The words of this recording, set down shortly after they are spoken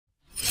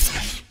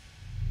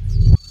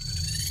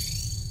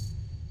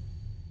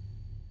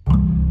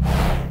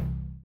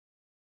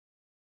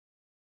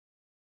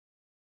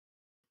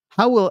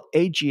How will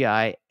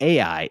AGI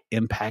AI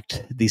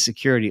impact the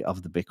security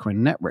of the Bitcoin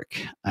network?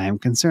 I am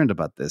concerned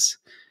about this.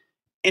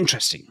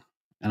 Interesting.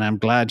 And I'm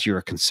glad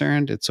you're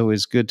concerned. It's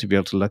always good to be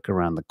able to look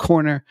around the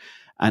corner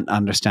and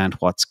understand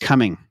what's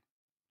coming.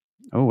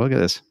 Oh, look at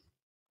this.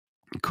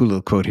 Cool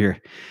little quote here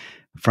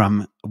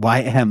from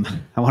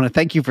YM. I want to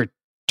thank you for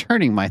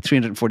turning my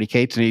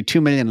 340K to nearly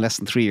 2 million in less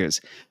than 3 years.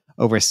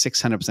 Over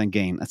 600%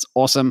 gain. That's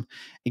awesome.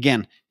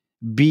 Again,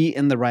 be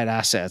in the right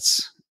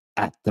assets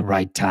at the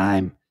right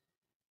time.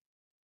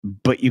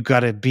 But you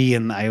got to be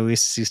in, I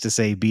always used to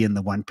say, be in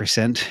the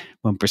 1%,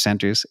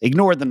 1%ers.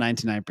 Ignore the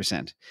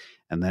 99%.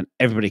 And then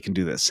everybody can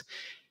do this.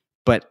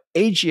 But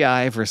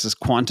AGI versus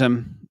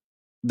quantum,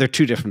 they're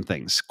two different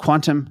things.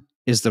 Quantum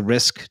is the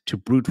risk to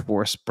brute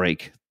force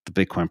break the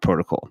Bitcoin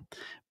protocol.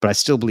 But I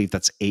still believe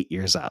that's 8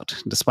 years out.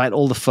 Despite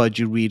all the fudge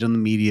you read on the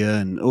media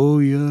and, oh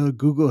yeah,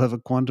 Google have a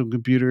quantum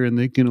computer and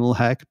they can all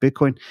hack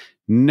Bitcoin.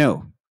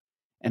 No.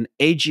 And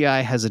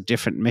AGI has a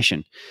different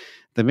mission.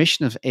 The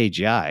mission of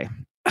AGI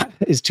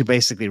is to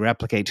basically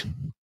replicate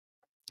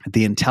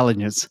the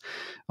intelligence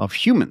of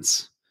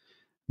humans,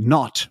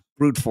 not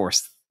brute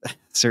force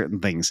certain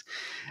things.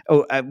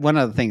 Oh, one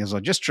other thing as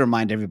well, just to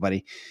remind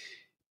everybody,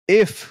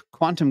 if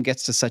quantum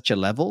gets to such a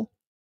level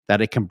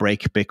that it can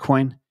break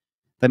Bitcoin,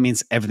 that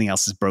means everything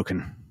else is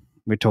broken.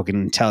 We're talking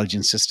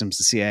intelligence systems,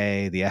 the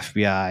CIA, the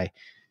FBI,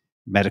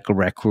 medical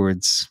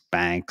records,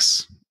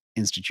 banks,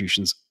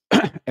 institutions,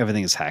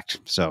 everything is hacked.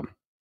 So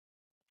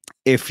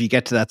if you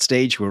get to that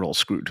stage, we're all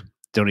screwed.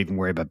 Don't even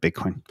worry about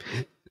Bitcoin.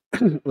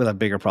 We'll have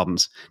bigger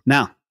problems.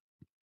 Now,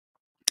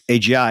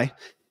 AGI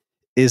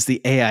is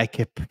the AI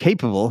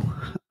capable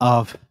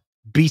of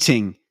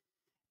beating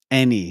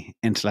any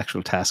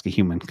intellectual task a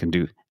human can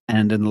do.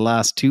 And in the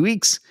last 2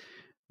 weeks,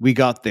 we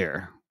got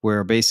there,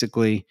 where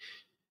basically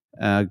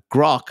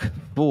Grok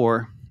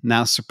 4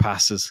 now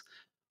surpasses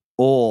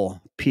all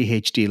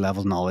PhD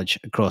level knowledge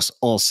across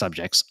all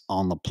subjects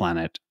on the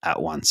planet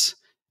at once.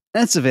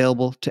 And it's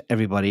available to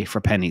everybody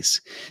for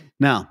pennies.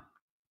 Now,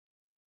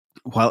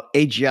 while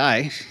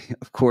AGI,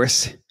 of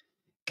course,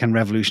 can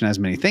revolutionize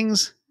many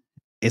things,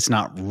 it's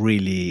not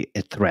really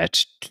a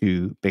threat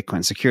to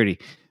Bitcoin security.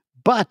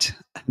 But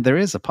there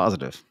is a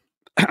positive,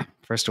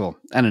 first of all,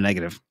 and a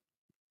negative.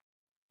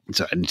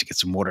 So I need to get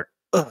some water.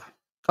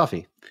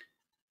 Coffee.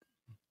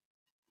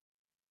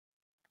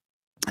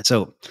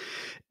 So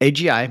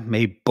AGI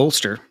may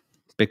bolster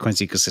Bitcoin's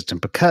ecosystem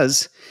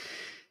because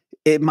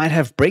it might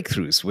have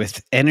breakthroughs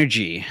with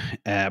energy,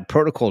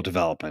 protocol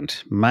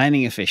development,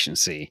 mining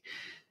efficiency,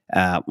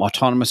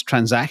 autonomous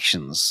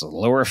transactions,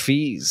 lower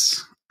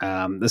fees.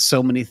 There's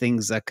so many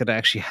things that could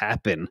actually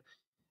happen.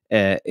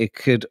 It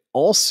could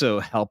also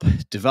help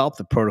develop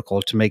the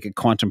protocol to make it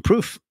quantum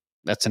proof.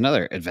 That's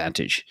another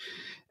advantage.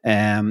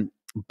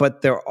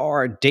 But there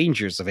are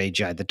dangers of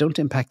AGI that don't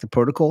impact the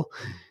protocol,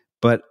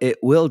 but it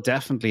will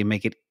definitely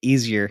make it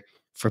easier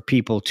for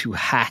people to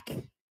hack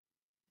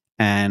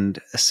and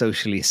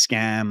socially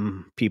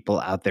scam people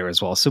out there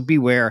as well. So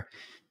beware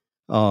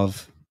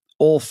of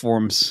all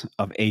forms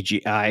of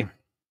AGI.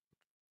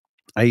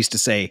 I used to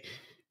say,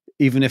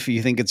 even if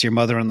you think it's your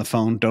mother on the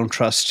phone, don't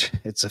trust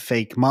it's a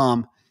fake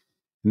mom.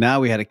 Now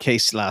we had a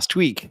case last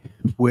week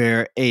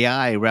where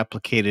AI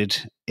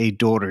replicated a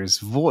daughter's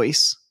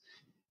voice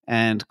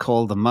and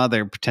called the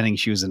mother pretending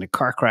she was in a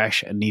car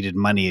crash and needed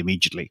money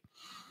immediately.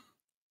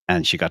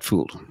 And she got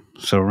fooled.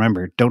 So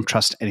remember, don't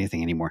trust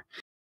anything anymore.